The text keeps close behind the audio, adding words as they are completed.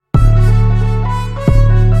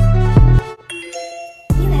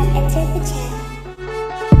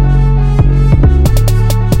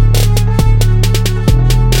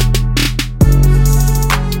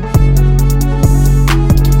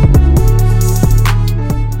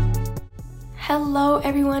Hello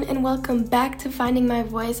everyone and welcome back to Finding My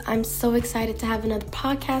Voice. I'm so excited to have another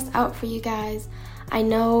podcast out for you guys. I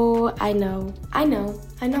know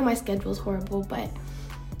my schedule's horrible, but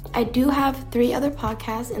I do have 3 other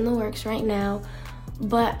podcasts in the works right now,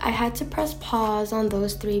 but I had to press pause on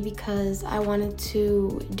those 3 because I wanted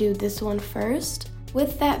to do this one first.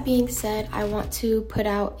 With that being said, I want to put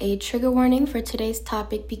out a trigger warning for today's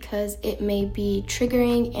topic because it may be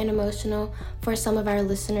triggering and emotional for some of our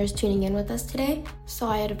listeners tuning in with us today. So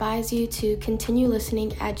I advise you to continue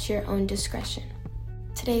listening at your own discretion.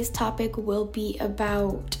 Today's topic will be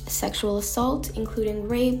about sexual assault, including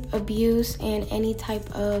rape, abuse, and any type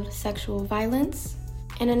of sexual violence.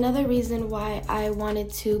 And another reason why I wanted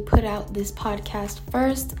to put out this podcast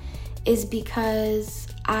first is because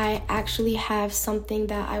I actually have something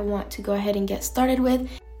that I want to go ahead and get started with,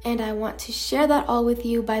 and I want to share that all with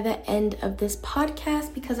you by the end of this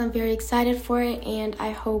podcast because I'm very excited for it, and I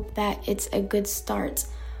hope that it's a good start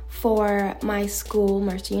for my school,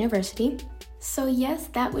 Mercer University. So yes,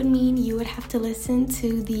 that would mean you would have to listen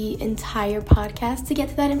to the entire podcast to get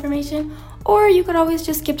to that information, or you could always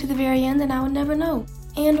just skip to the very end and I would never know.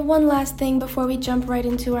 And one last thing before we jump right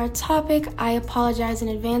into our topic, I apologize in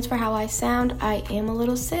advance for how I sound. I am a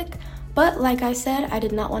little sick, but like I said, I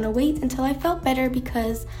did not want to wait until I felt better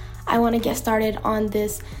because I want to get started on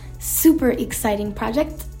this super exciting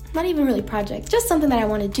project. Not even really project, just something that I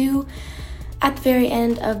want to do at the very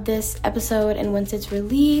end of this episode and once it's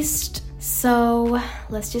released. So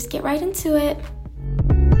let's just get right into it.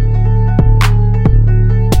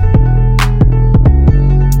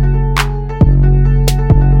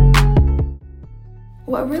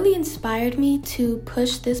 What really inspired me to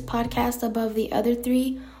push this podcast above the other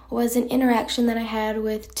 3 was an interaction that I had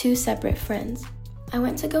with 2 separate friends. I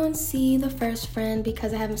went to go and see the first friend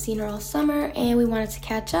because I haven't seen her all summer and we wanted to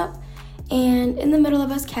catch up. And in the middle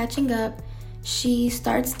of us catching up, she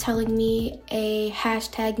starts telling me a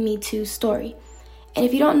 #MeToo story. And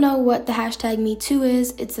if you don't know what the #MeToo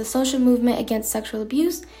is, it's a social movement against sexual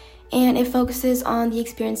abuse, and it focuses on the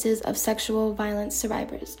experiences of sexual violence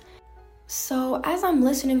survivors. So as I'm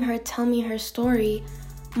listening to her tell me her story,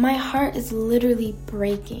 my heart is literally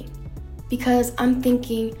breaking because I'm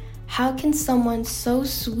thinking, how can someone so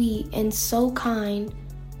sweet and so kind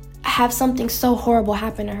have something so horrible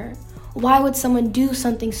happen to her? Why would someone do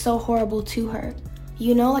something so horrible to her?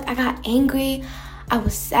 You know, like I got angry, I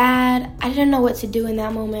was sad, I didn't know what to do in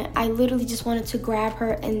that moment. I literally just wanted to grab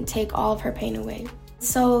her and take all of her pain away.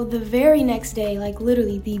 So the very next day,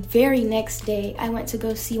 I went to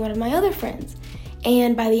go see one of my other friends.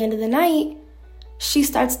 And by the end of the night, she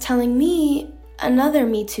starts telling me another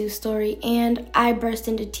Me Too story. And I burst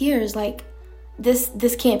into tears like,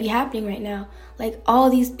 this can't be happening right now. Like all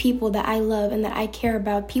these people that I love and that I care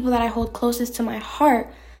about, people that I hold closest to my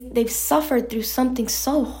heart, they've suffered through something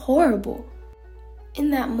so horrible. In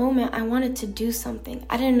that moment, I wanted to do something.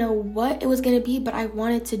 I didn't know what it was going to be, but I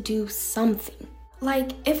wanted to do something.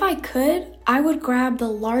 Like, if I could, I would grab the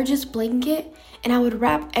largest blanket and I would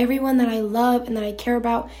wrap everyone that I love and that I care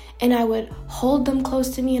about, and I would hold them close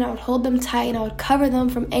to me and I would hold them tight and I would cover them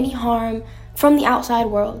from any harm from the outside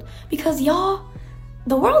world. Because y'all,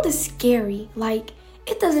 the world is scary. Like,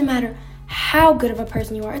 it doesn't matter how good of a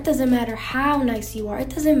person you are. It doesn't matter how nice you are. It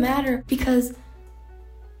doesn't matter because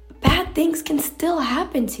bad things can still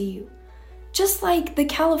happen to you. Just like the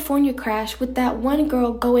California crash with that one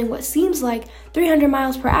girl going what seems like 300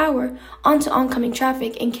 miles per hour onto oncoming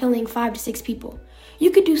traffic and killing 5 to 6 people.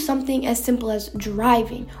 You could do something as simple as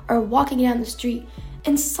driving or walking down the street,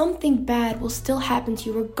 and something bad will still happen to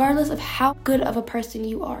you regardless of how good of a person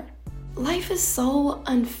you are. Life is so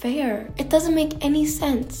unfair. It doesn't make any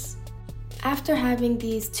sense. After having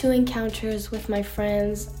these 2 encounters with my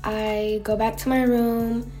friends, I go back to my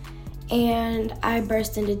room and I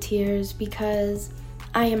burst into tears because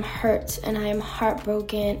I am hurt and I am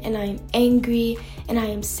heartbroken and I am angry and I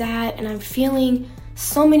am sad and I'm feeling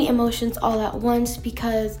so many emotions all at once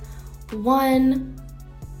because 1,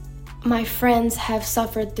 my friends have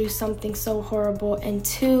suffered through something so horrible, and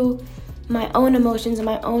 2, my own emotions and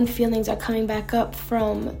my own feelings are coming back up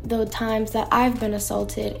from the times that I've been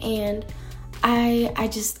assaulted, and I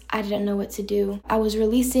didn't know what to do. I was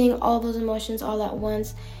releasing all those emotions all at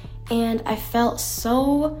once, and I felt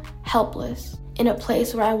so helpless in a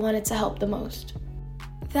place where I wanted to help the most.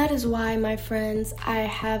 That is why, my friends, I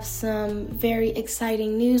have some very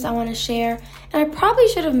exciting news I want to share. And I probably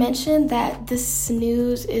should have mentioned that this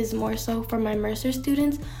news is more so for my Mercer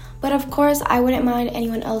students, but of course I wouldn't mind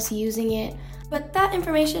anyone else using it. But that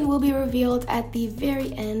information will be revealed at the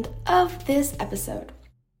very end of this episode.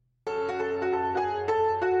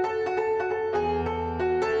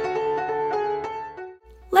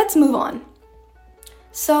 let's move on.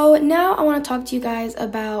 So now I want to talk to you guys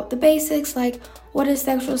about the basics, like what is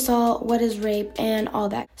sexual assault, what is rape, and all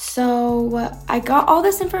that. So I got all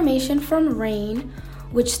this information from RAINN,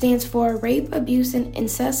 which stands for Rape, Abuse, and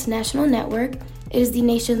Incest National Network. It is the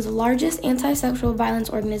nation's largest anti-sexual violence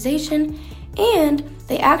organization, and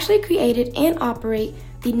they actually created and operate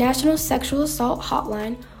the National Sexual Assault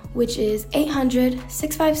Hotline, which is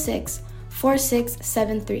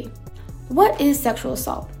 800-656-4673. What is sexual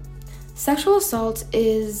assault? Sexual assault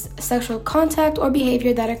is sexual contact or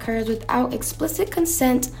behavior that occurs without explicit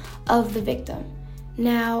consent of the victim.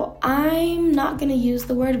 Now, I'm not going to use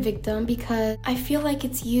the word victim because I feel like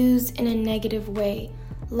it's used in a negative way.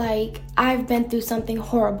 Like, I've been through something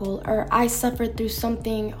horrible, or I suffered through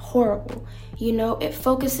something horrible. You know, it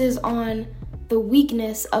focuses on the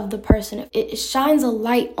weakness of the person. It shines a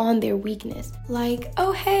light on their weakness. Like,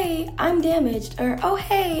 oh, hey, I'm damaged, or oh,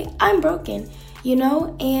 hey, I'm broken, you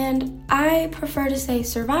know? And I prefer to say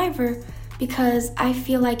survivor because I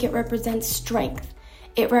feel like it represents strength.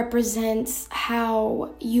 It represents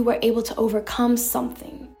how you were able to overcome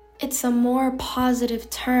something. It's a more positive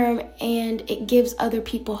term and it gives other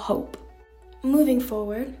people hope. Moving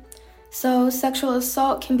forward, so sexual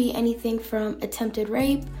assault can be anything from attempted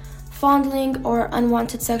rape, fondling, or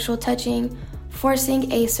unwanted sexual touching,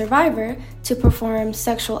 forcing a survivor to perform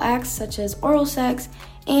sexual acts such as oral sex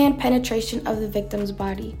and penetration of the victim's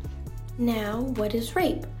body. Now, what is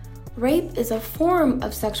rape? Rape is a form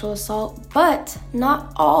of sexual assault, but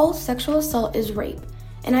not all sexual assault is rape.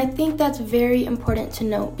 And I think that's very important to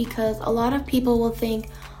note because a lot of people will think,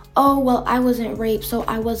 oh, well, I wasn't raped, so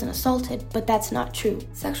I wasn't assaulted, but that's not true.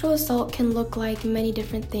 Sexual assault can look like many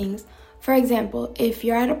different things. For example, if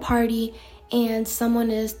you're at a party and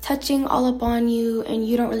someone is touching all up on you and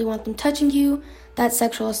you don't really want them touching you, that's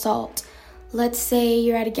sexual assault. Let's say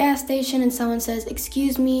you're at a gas station and someone says,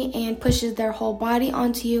 excuse me, and pushes their whole body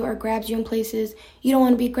onto you or grabs you in places you don't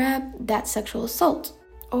want to be grabbed, that's sexual assault.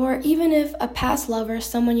 Or even if a past lover,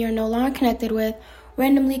 someone you're no longer connected with,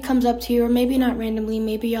 randomly comes up to you, or maybe not randomly,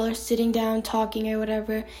 maybe y'all are sitting down talking or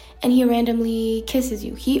whatever, and he randomly kisses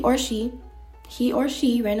you. He or she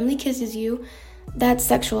randomly kisses you, that's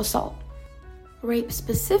sexual assault. Rape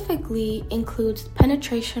specifically includes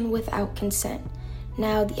penetration without consent.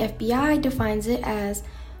 Now, the FBI defines it as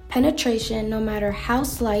penetration, no matter how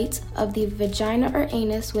slight, of the vagina or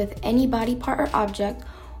anus with any body part or object,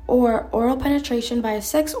 or oral penetration by a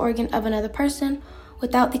sex organ of another person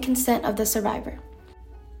without the consent of the survivor.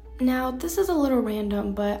 Now, this is a little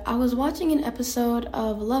random, but I was watching an episode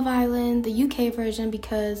of Love Island, the UK version,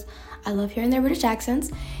 because I love hearing their British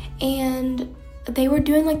accents, and they were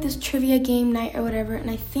doing like this trivia game night or whatever, and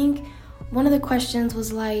I think one of the questions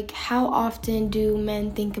was like, how often do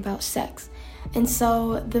men think about sex? And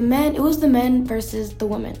so it was the men versus the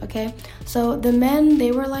women, okay? So the men,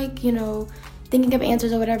 they were like, thinking of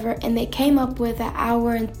answers or whatever, and they came up with an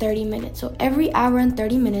hour and 30 minutes. So every hour and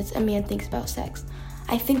 30 minutes, a man thinks about sex.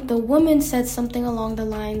 I think the woman said something along the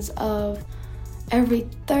lines of every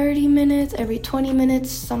 30 minutes, every 20 minutes,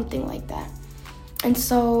 something like that. And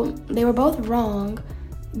so they were both wrong.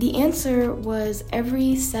 The answer was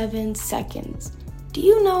every 7 seconds. Do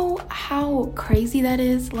you know how crazy that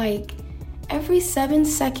is? Like, every 7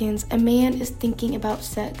 seconds, a man is thinking about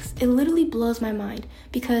sex. It literally blows my mind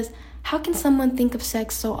because how can someone think of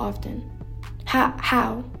sex so often?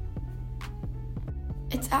 How?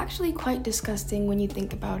 It's actually quite disgusting when you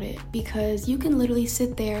think about it because you can literally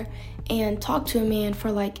sit there and talk to a man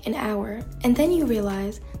for like an hour and then you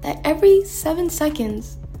realize that every 7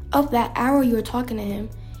 seconds of that hour you were talking to him,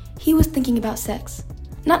 he was thinking about sex.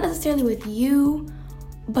 Not necessarily with you,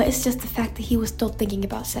 but it's just the fact that he was still thinking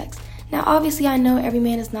about sex. Now, obviously, I know every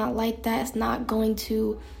man is not like that. It's not going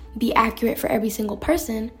to be accurate for every single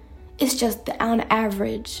person. It's just on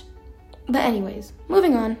average. But anyways,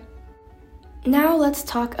 moving on. Now let's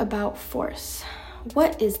talk about force.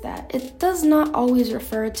 What is that? It does not always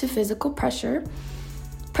refer to physical pressure.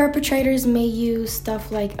 Perpetrators may use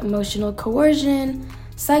stuff like emotional coercion,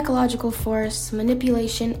 psychological force,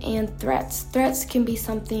 manipulation, and threats. Threats can be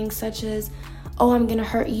something such as, oh, I'm gonna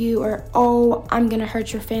hurt you, or oh, I'm gonna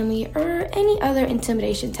hurt your family, or any other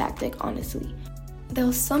intimidation tactic, honestly.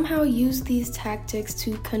 They'll somehow use these tactics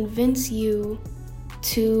to convince you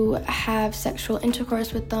to have sexual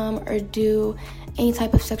intercourse with them or do any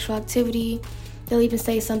type of sexual activity. They'll even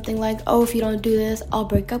say something like, oh, if you don't do this, I'll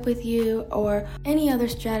break up with you, or any other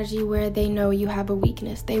strategy where they know you have a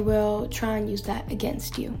weakness. They will try and use that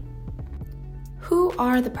against you. Who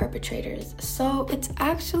are the perpetrators? So it's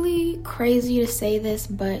actually crazy to say this,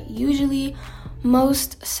 but usually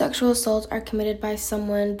most sexual assaults are committed by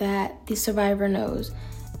someone that the survivor knows.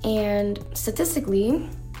 And statistically,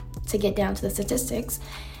 to get down to the statistics,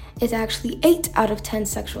 it's actually 8 out of 10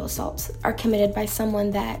 sexual assaults are committed by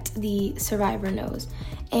someone that the survivor knows.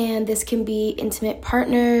 And this can be intimate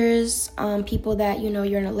partners, people that you're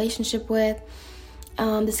in a relationship with.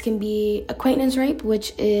 This can be acquaintance rape,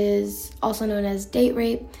 which is also known as date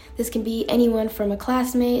rape. This can be anyone from a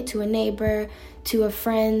classmate to a neighbor to a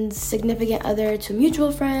friend's significant other to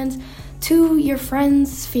mutual friends to your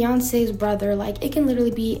friend's fiance's brother. Like, it can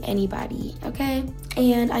literally be anybody, okay?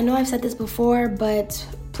 And I know I've said this before, but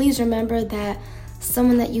please remember that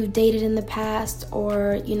someone that you've dated in the past,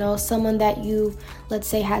 or someone that you, let's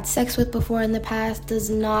say, had sex with before in the past, does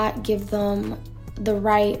not give them the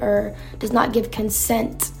right or does not give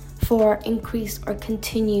consent for increased or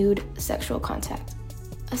continued sexual contact.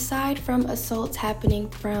 Aside from assaults happening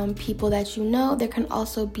from people that there can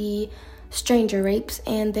also be stranger rapes,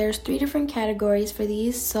 and there's 3 different categories for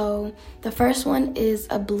these. So the first one is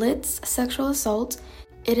a blitz sexual assault.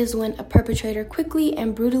 It is when a perpetrator quickly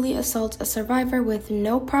and brutally assaults a survivor with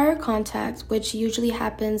no prior contact, which usually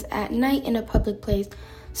happens at night in a public place.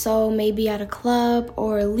 So maybe at a club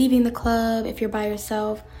or leaving the club if you're by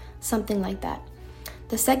yourself, something like that.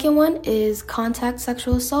 The second one is contact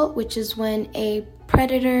sexual assault, which is when a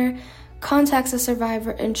predator contacts a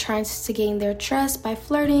survivor and tries to gain their trust by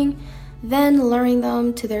flirting, then luring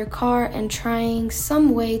them to their car and trying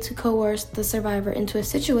some way to coerce the survivor into a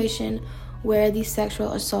situation where the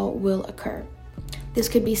sexual assault will occur. This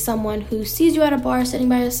could be someone who sees you at a bar sitting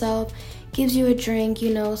by yourself, gives you a drink,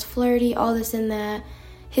 is flirty, all this and that,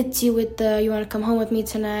 hits you with the, you want to come home with me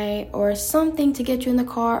tonight, or something to get you in the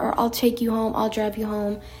car, or I'll take you home, I'll drive you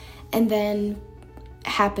home, and then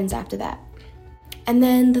happens after that. And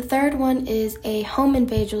then the third one is a home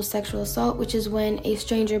invasion sexual assault, which is when a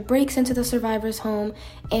stranger breaks into the survivor's home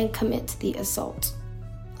and commits the assault.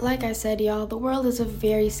 Like I said, y'all, the world is a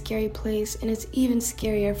very scary place, and it's even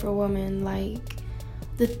scarier for women. Like,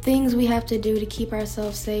 the things we have to do to keep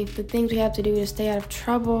ourselves safe, the things we have to do to stay out of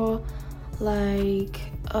trouble, I'm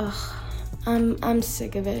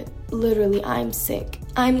sick of it. Literally, I'm sick.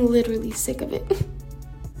 I'm literally sick of it.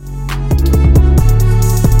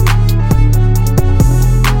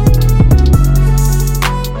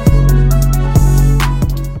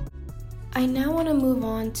 I now want to move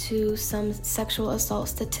on to some sexual assault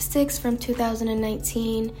statistics from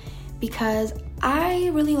 2019 because I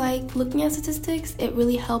really like looking at statistics. It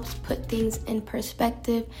really helps put things in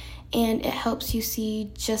perspective, and it helps you see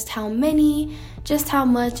just how many, just how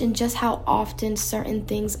much, and just how often certain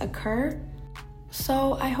things occur.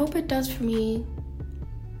 So I hope it does for me.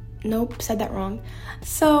 Nope, said that wrong.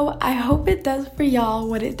 So I hope it does for y'all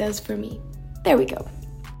what it does for me. There we go.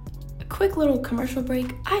 Quick little commercial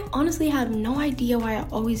break. I honestly have no idea why I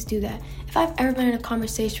always do that. If I've ever been in a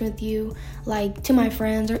conversation with you, like to my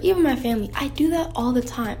friends or even my family, I do that all the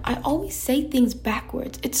time. I always say things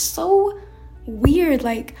backwards. It's so weird.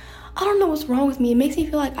 Like, I don't know what's wrong with me. It makes me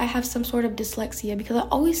feel like I have some sort of dyslexia because I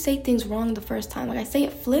always say things wrong the first time. Like, I say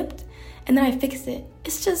it flipped and then I fix it.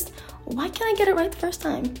 It's just, why can't I get it right the first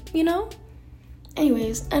time?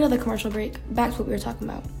 Anyways, another commercial break. Back to what we were talking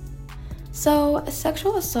about. So,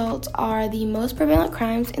 sexual assaults are the most prevalent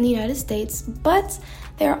crimes in the United States, but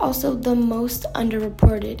they are also the most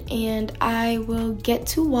underreported, and I will get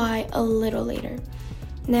to why a little later.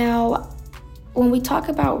 Now, when we talk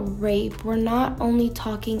about rape, we're not only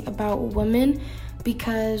talking about women,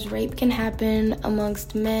 because rape can happen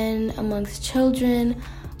amongst men, amongst children,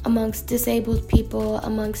 amongst disabled people,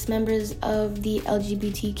 amongst members of the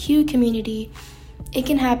LGBTQ community. It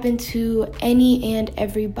can happen to any and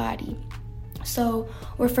everybody. So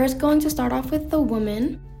we're first going to start off with the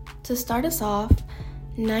woman. To start us off,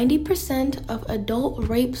 90% of adult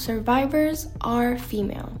rape survivors are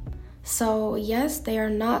female. So yes, they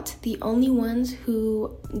are not the only ones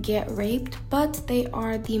who get raped, but they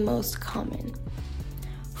are the most common.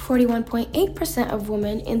 41.8% of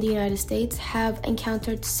women in the United States have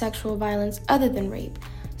encountered sexual violence other than rape.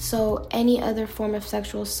 So any other form of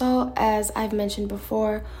sexual assault, as I've mentioned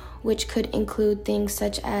before, which could include things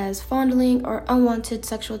such as fondling or unwanted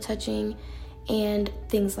sexual touching and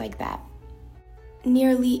things like that.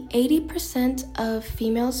 Nearly 80% of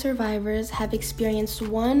female survivors have experienced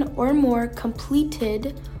one or more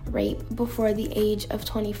completed rape before the age of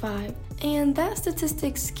 25. And that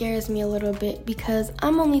statistic scares me a little bit because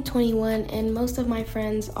I'm only 21 and most of my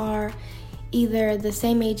friends are either the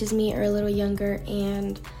same age as me or a little younger,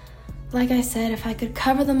 and like I said, if I could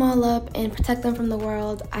cover them all up and protect them from the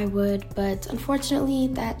world, I would, but unfortunately,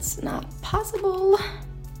 that's not possible.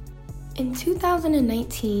 In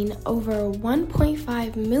 2019, over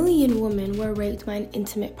 1.5 million women were raped by an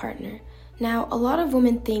intimate partner. Now, a lot of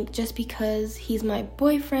women think just because he's my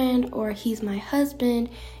boyfriend or he's my husband,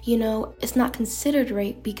 it's not considered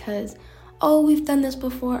rape because, oh, we've done this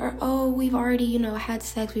before, or oh, we've already, had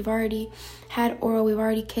sex, we've already had oral, we've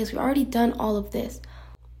already kissed, we've already done all of this.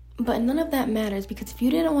 But none of that matters, because if you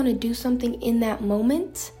didn't want to do something in that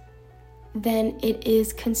moment, then it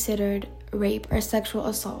is considered rape or sexual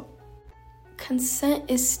assault. Consent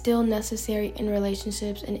is still necessary in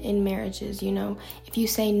relationships and in marriages, If you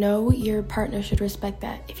say no, your partner should respect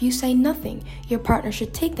that. If you say nothing, your partner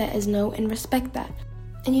should take that as no and respect that.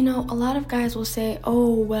 And a lot of guys will say,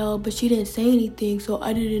 oh, well, but she didn't say anything, so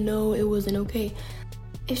I didn't know it wasn't okay.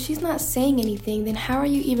 If she's not saying anything, then how are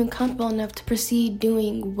you even comfortable enough to proceed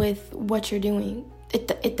doing with what you're doing?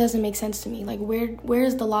 It doesn't make sense to me. Like,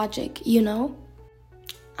 where's the logic, I'm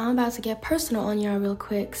about to get personal on y'all real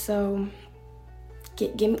quick, so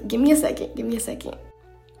give me a second.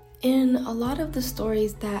 In a lot of the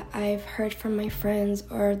stories that I've heard from my friends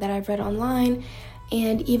or that I've read online,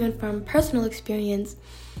 and even from personal experience,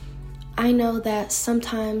 I know that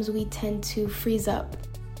sometimes we tend to freeze up.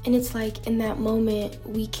 And it's like in that moment,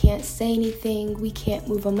 we can't say anything, we can't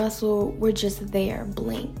move a muscle, we're just there,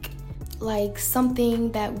 blank. Like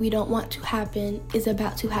something that we don't want to happen is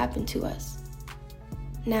about to happen to us.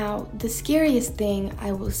 Now, the scariest thing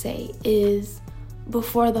I will say is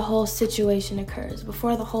before the whole situation occurs,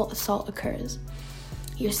 before the whole assault occurs.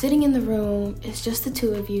 You're sitting in the room, it's just the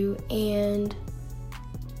two of you, and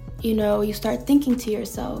you start thinking to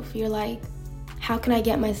yourself, you're like, how can I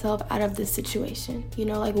get myself out of this situation?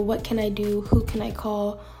 Like, what can I do? Who can I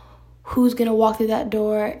call? Who's going to walk through that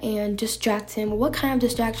door and distract him? What kind of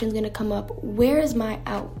distraction is going to come up? Where is my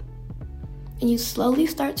out? And you slowly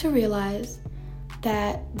start to realize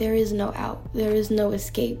that there is no out. There is no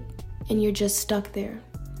escape. And you're just stuck there.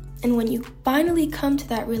 And when you finally come to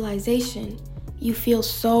that realization, you feel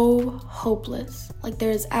so hopeless. Like there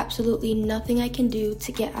is absolutely nothing I can do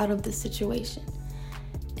to get out of this situation.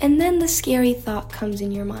 And then the scary thought comes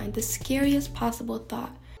in your mind, the scariest possible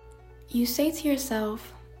thought. You say to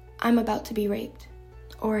yourself, I'm about to be raped,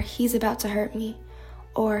 or he's about to hurt me,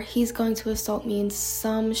 or he's going to assault me in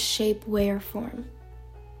some shape, way, or form.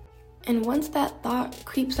 And once that thought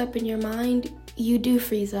creeps up in your mind, you do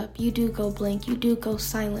freeze up, you do go blank, you do go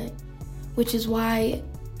silent, which is why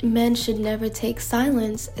men should never take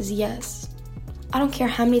silence as yes. I don't care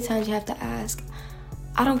how many times you have to ask.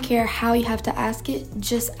 I don't care how you have to ask it,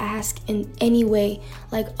 just ask in any way.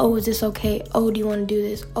 Like, oh, is this okay? Oh, do you want to do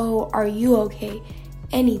this? Oh, are you okay?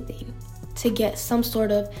 Anything to get some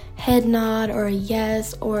sort of head nod or a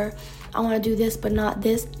yes, or I want to do this but not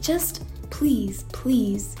this. Just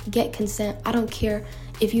please get consent. I don't care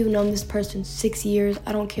if you've known this person 6 years.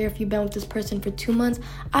 I don't care if you've been with this person for 2 months.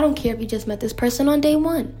 I don't care if you just met this person on day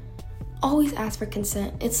 1. Always ask for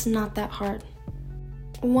consent. It's not that hard.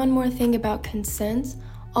 One more thing about consent,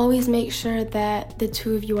 always make sure that the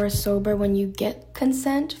two of you are sober when you get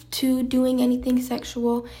consent to doing anything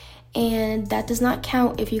sexual, and that does not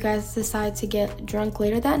count if you guys decide to get drunk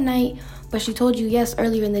later that night, but she told you yes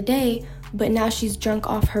earlier in the day, but now she's drunk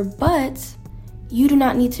off her butt. You do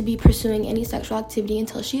not need to be pursuing any sexual activity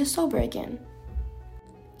until she is sober again.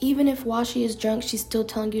 Even if while she is drunk, she's still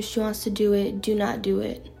telling you she wants to do it, do not do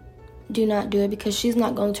it. Do not do it because she's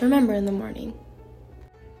not going to remember in the morning.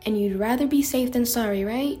 And you'd rather be safe than sorry,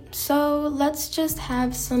 right? So let's just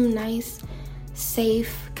have some nice,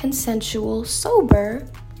 safe, consensual, sober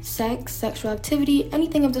sex, sexual activity,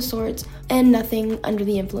 anything of the sorts, and nothing under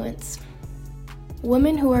the influence.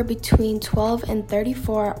 Women who are between 12 and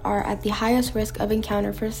 34 are at the highest risk of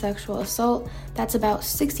encounter for sexual assault. That's about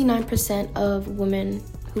 69% of women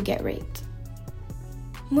who get raped.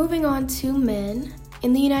 Moving on to men.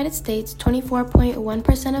 In the United States,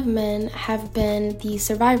 24.1% of men have been the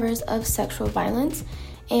survivors of sexual violence,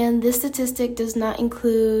 and this statistic does not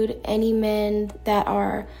include any men that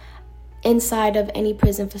are inside of any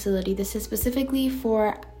prison facility. This is specifically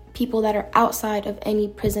for people that are outside of any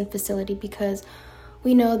prison facility, because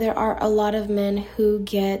we know there are a lot of men who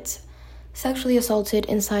get sexually assaulted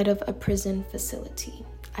inside of a prison facility.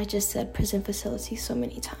 I just said prison facility so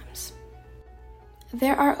many times.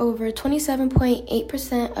 There are over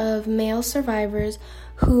 27.8% of male survivors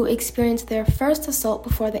who experienced their first assault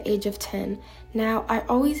before the age of 10. Now, I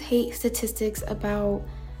always hate statistics about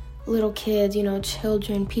little kids,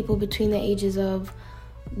 children, people between the ages of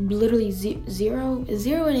literally zero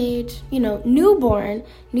in age, newborn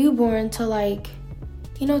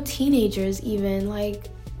to teenagers even,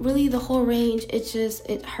 really the whole range.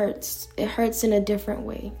 It hurts. It hurts in a different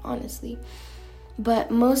way, honestly.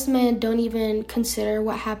 But most men don't even consider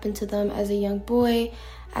what happened to them as a young boy,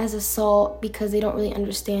 as assault because they don't really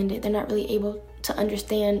understand it. They're not really able to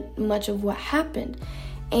understand much of what happened.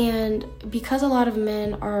 And because a lot of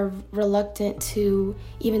men are reluctant to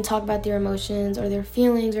even talk about their emotions or their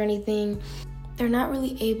feelings or anything, they're not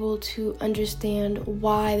really able to understand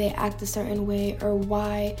why they act a certain way or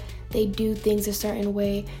why they do things a certain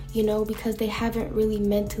way, because they haven't really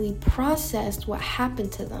mentally processed what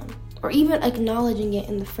happened to them or even acknowledging it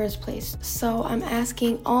in the first place. So I'm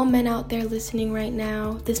asking all men out there listening right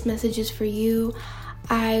now, this message is for you.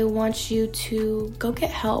 I want you to go get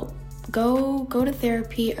help. Go to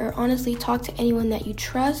therapy, or honestly talk to anyone that you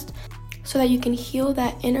trust so that you can heal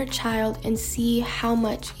that inner child and see how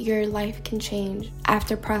much your life can change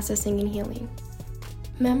after processing and healing.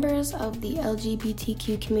 Members of the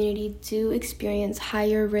LGBTQ community do experience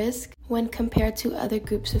higher risk when compared to other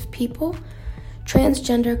groups of people.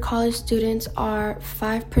 Transgender college students are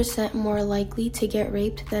 5% more likely to get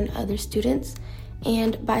raped than other students,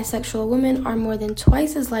 and bisexual women are more than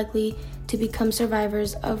twice as likely to become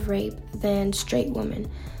survivors of rape than straight women.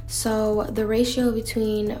 So the ratio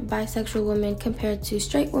between bisexual women compared to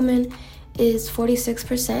straight women is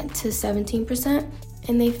 46% to 17%,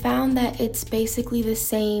 and they found that it's basically the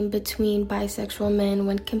same between bisexual men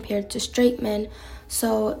when compared to straight men.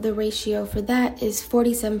 So the ratio for that is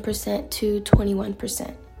 47% to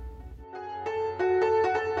 21%.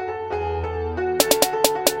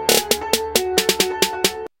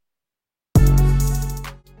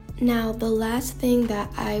 Now, the last thing that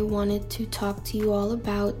I wanted to talk to you all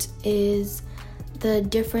about is the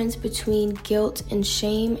difference between guilt and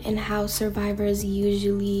shame and how survivors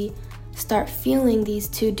usually start feeling these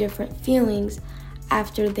two different feelings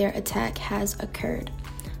after their attack has occurred.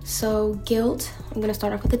 So guilt, I'm going to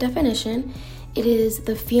start off with the definition. It is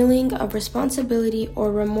the feeling of responsibility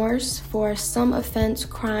or remorse for some offense,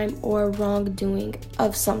 crime, or wrongdoing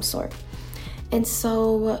of some sort. And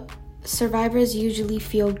so survivors usually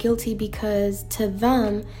feel guilty because to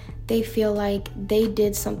them, they feel like they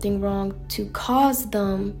did something wrong to cause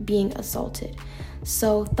them being assaulted.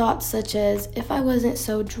 So thoughts such as, if I wasn't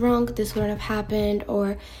so drunk, this wouldn't have happened,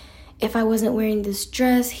 or if I wasn't wearing this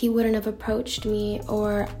dress, he wouldn't have approached me,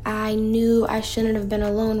 or I knew I shouldn't have been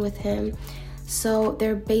alone with him. So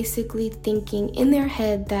they're basically thinking in their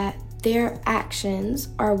head that their actions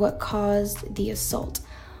are what caused the assault.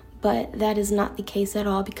 But that is not the case at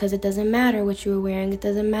all, because it doesn't matter what you were wearing. It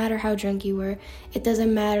doesn't matter how drunk you were. It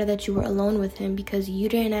doesn't matter that you were alone with him, because you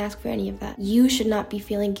didn't ask for any of that. You should not be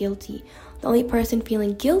feeling guilty. The only person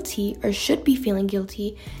feeling guilty, or should be feeling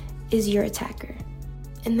guilty, is your attacker.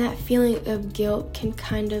 And that feeling of guilt can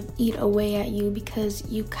kind of eat away at you, because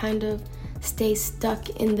you kind of stay stuck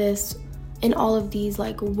in all of these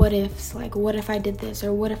what ifs, what if I did this,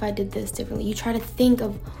 or what if I did this differently. You try to think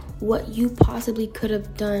of what you possibly could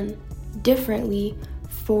have done differently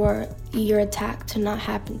for your attack to not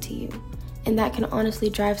happen to you. And that can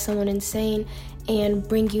honestly drive someone insane and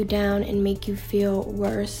bring you down and make you feel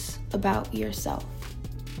worse about yourself.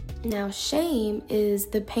 Now, shame is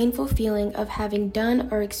the painful feeling of having done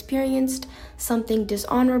or experienced something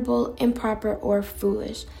dishonorable, improper, or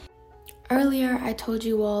foolish. Earlier, I told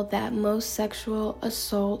you all that most sexual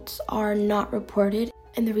assaults are not reported,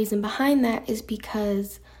 and the reason behind that is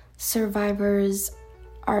because survivors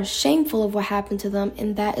are shameful of what happened to them,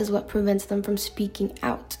 and that is what prevents them from speaking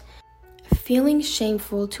out. Feeling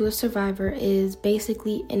shameful to a survivor is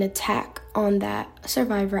basically an attack on that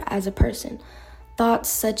survivor as a person. Thoughts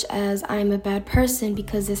such as, I'm a bad person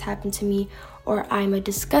because this happened to me, or I'm a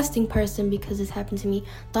disgusting person because this happened to me,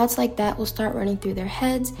 thoughts like that will start running through their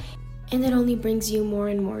heads, and it only brings you more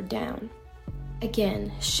and more down.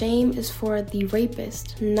 Again, shame is for the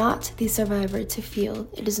rapist, not the survivor to feel.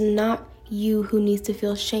 It is not you who needs to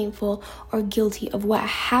feel shameful or guilty of what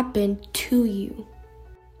happened to you.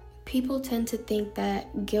 People tend to think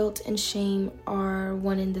that guilt and shame are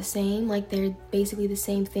one and the same, like they're basically the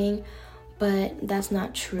same thing, but that's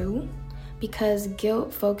not true, because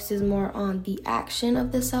guilt focuses more on the action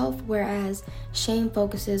of the self, whereas shame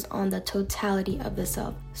focuses on the totality of the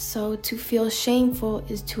self. So to feel shameful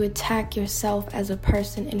is to attack yourself as a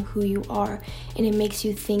person and who you are, and it makes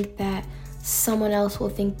you think that someone else will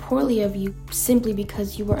think poorly of you simply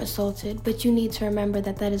because you were assaulted. But you need to remember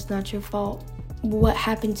that that is not your fault. What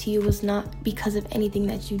happened to you was not because of anything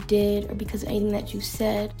that you did, or because of anything that you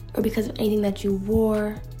said, or because of anything that you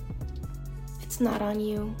wore. It's not on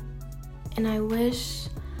you. And I wish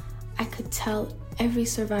I could tell every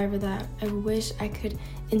survivor that. I wish I could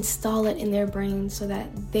install it in their brain so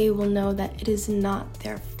that they will know that it is not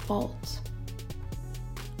their fault.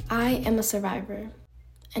 I am a survivor,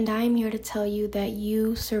 and I am here to tell you that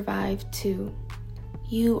you survived too.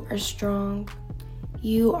 You are strong.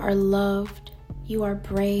 You are loved. You are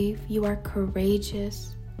brave. You are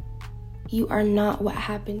courageous. You are not what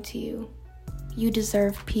happened to you. You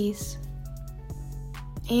deserve peace.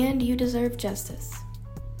 And you deserve justice.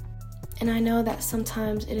 And I know that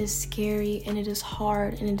sometimes it is scary and it is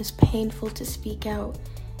hard and it is painful to speak out.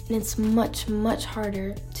 And it's much, much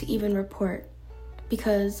harder to even report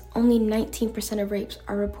because only 19% of rapes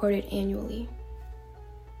are reported annually.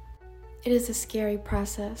 It is a scary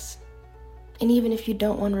process. And even if you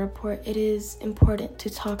don't want to report, it is important to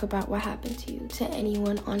talk about what happened to you, to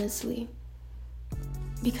anyone, honestly.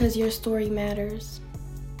 Because your story matters.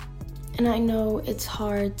 And I know it's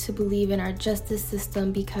hard to believe in our justice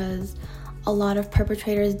system because a lot of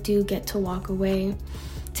perpetrators do get to walk away.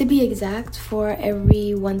 To be exact, for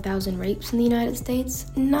every 1,000 rapes in the United States,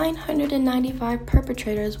 995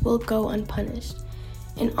 perpetrators will go unpunished.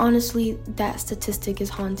 And honestly, that statistic is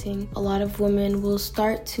haunting. A lot of women will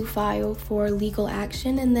start to file for legal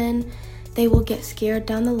action and then they will get scared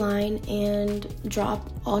down the line and drop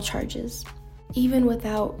all charges. Even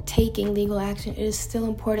without taking legal action, it is still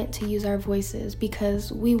important to use our voices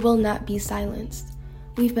because we will not be silenced.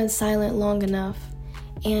 We've been silent long enough,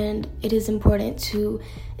 and it is important to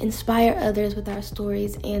inspire others with our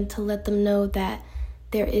stories and to let them know that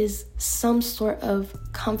there is some sort of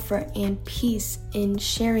comfort and peace in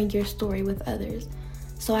sharing your story with others.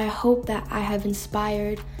 So I hope that I have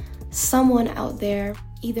inspired someone out there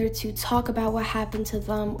either to talk about what happened to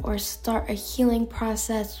them or start a healing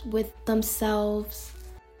process with themselves,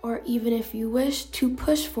 or even if you wish, to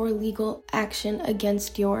push for legal action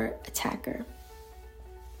against your attacker.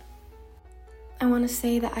 I want to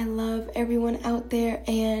say that I love everyone out there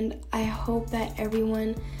and I hope that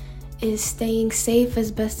everyone is staying safe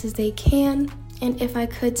as best as they can. And if I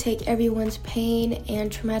could take everyone's pain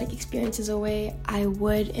and traumatic experiences away, I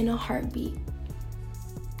would in a heartbeat.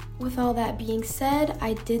 With all that being said,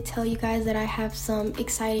 I did tell you guys that I have some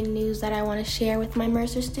exciting news that I want to share with my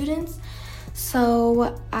Mercer students.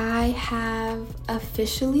 So I have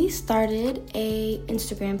officially started a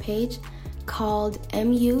Instagram page called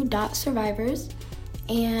mu.survivors,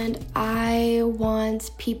 and I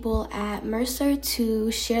want people at Mercer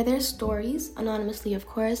to share their stories, anonymously of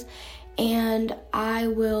course, and I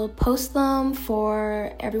will post them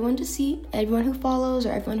for everyone to see, everyone who follows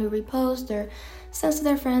or everyone who reposts or sends to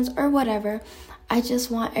their friends or whatever. I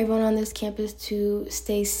just want everyone on this campus to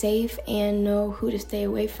stay safe and know who to stay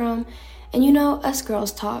away from. And you know, us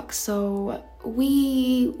girls talk, so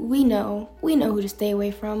we know who to stay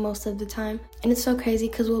away from most of the time. And it's so crazy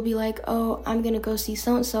because we'll be like, oh, I'm gonna go see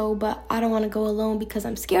so-and-so, but I don't want to go alone because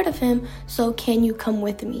I'm scared of him, so can you come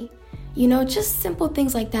with me? You know, just simple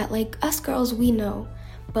things like that. Like, us girls, we know.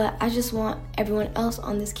 But I just want everyone else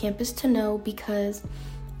on this campus to know because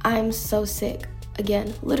I'm so sick,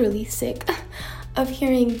 again, literally sick, of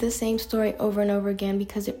hearing the same story over and over again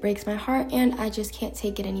because it breaks my heart and I just can't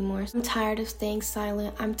take it anymore. I'm tired of staying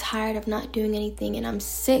silent. I'm tired of not doing anything and I'm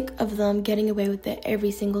sick of them getting away with it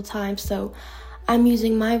every single time. So I'm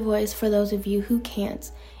using my voice for those of you who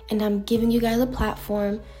can't, and I'm giving you guys a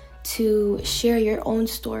platform to share your own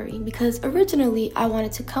story because originally I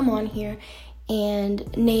wanted to come on here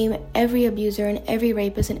and name every abuser and every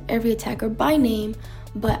rapist and every attacker by name,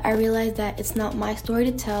 but I realized that it's not my story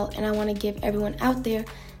to tell, and I want to give everyone out there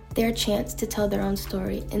their chance to tell their own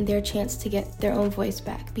story and their chance to get their own voice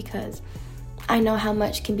back, because I know how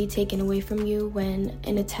much can be taken away from you when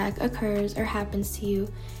an attack occurs or happens to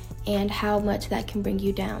you, and how much that can bring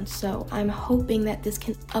you down. So I'm hoping that this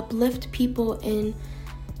can uplift people in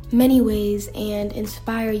many ways and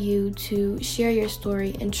inspire you to share your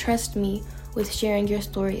story and trust me with sharing your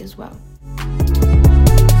story as well.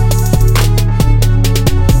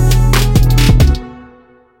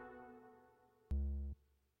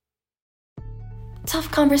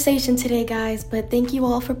 Tough conversation today, guys, but thank you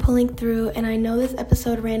all for pulling through. And I know this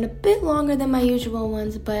episode ran a bit longer than my usual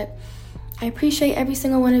ones, but I appreciate every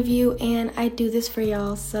single one of you and I do this for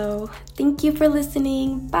y'all. So thank you for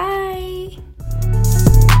listening. Bye.